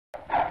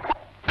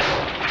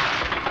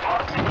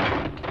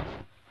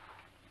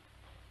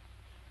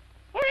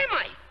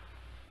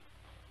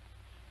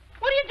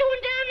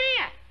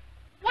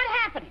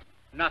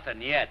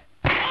Nothing yet.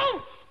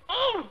 Oh!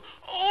 Oh!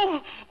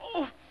 Oh!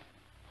 Oh!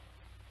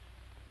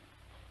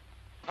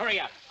 Hurry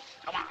up.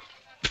 Come on.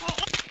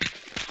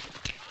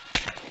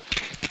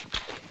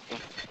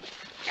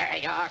 There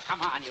you are.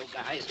 Come on, you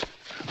guys.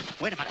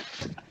 Wait a minute.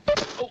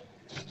 Oh.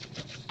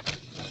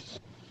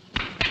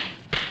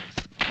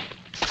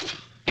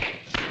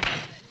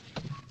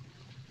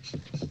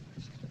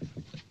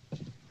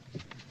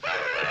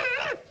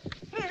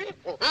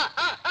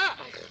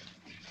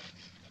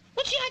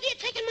 What's the idea of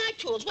taking my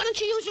tools? Why don't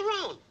you use your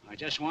own? I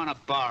just want to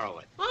borrow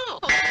it. Oh.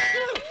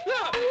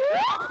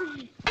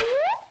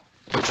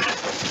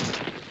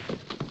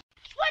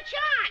 Switch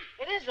on!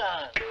 It is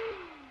on.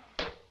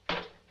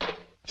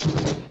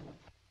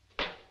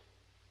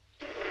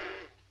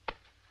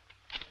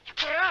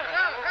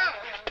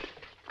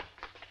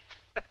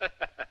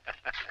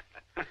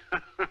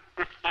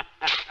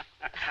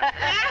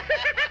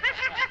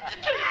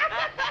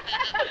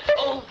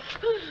 Oh.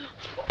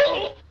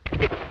 Oh.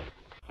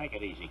 Take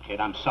it easy, kid.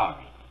 I'm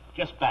sorry.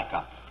 Just back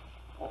up.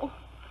 Oh.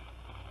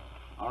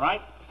 All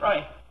right?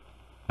 Right.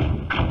 Woo!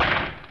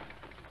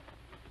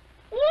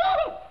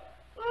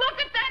 Look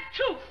at that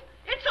tooth.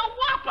 It's a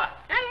whopper.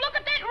 And look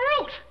at that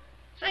root.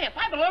 Say, if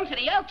I belonged to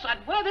the Elks,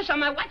 I'd wear this on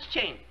my watch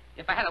chain.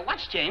 If I had a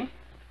watch chain.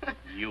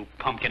 You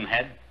pumpkin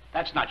head.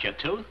 That's not your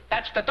tooth.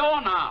 That's the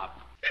doorknob.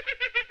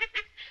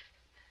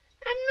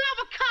 I'm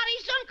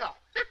Novocardi's uncle.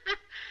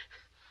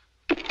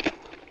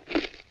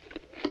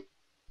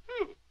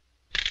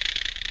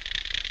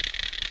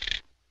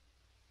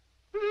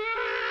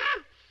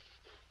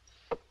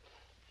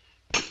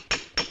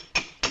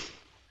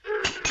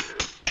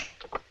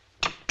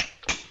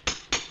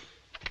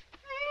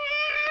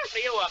 What are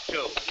you up to?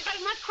 You got a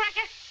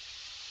nutcracker?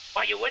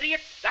 Why, you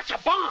idiot? That's a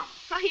bomb.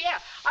 Oh, yeah.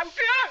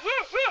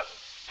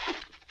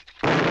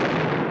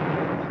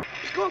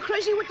 He's going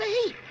crazy with the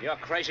heat. You're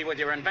crazy with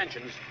your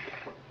inventions.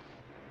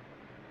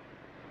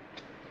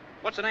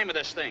 What's the name of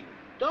this thing?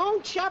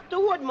 Don't chop the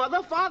wood,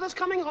 Mother. Father's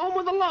coming home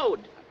with a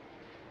load.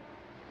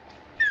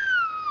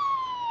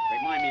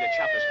 Remind me to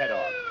chop his head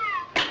off.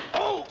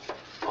 Oh!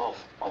 Oh!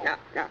 Oh! Yeah.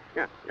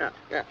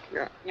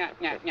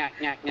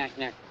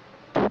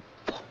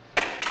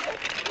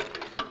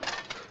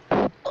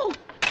 Oh!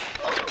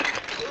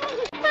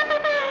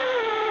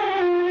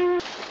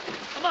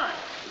 Come on.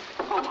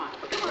 Come on.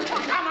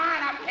 Come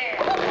on up here.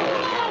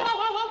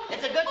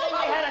 It's a good thing we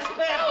had a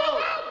spare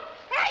boat.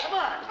 Come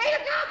on.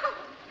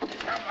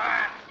 Come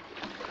on.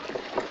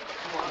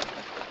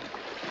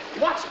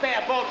 What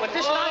spare boat with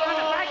this guy on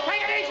the back?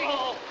 Take it easy.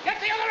 Get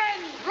the other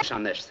end.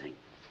 On this thing.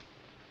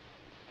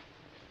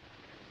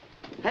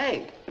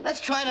 Hey, let's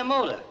try the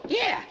motor.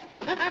 Yeah.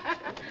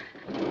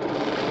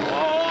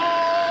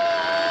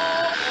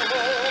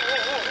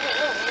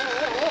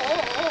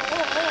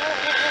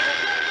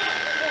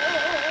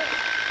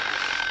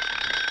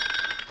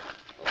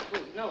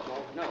 No.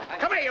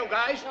 Come here, you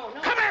guys. No.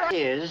 Come here.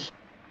 Is.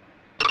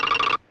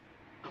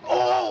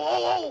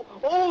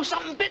 Oh,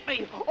 something bit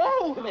me.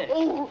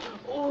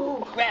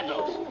 Grab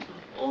those.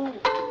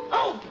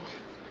 Oh!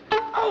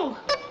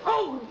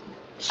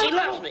 She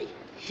loves me.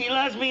 She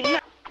loves me now.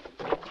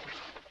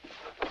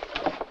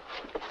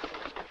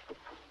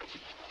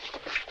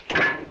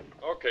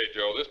 Okay,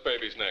 Joe, this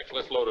baby's next.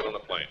 Let's load it on the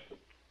plane.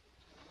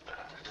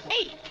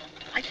 Hey,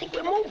 I think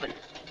we're moving.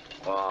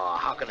 Oh,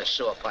 how can a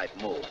sewer pipe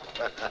move?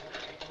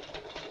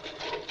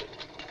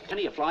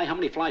 Penny a fly? How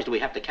many flies do we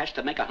have to catch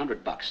to make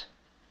 $100?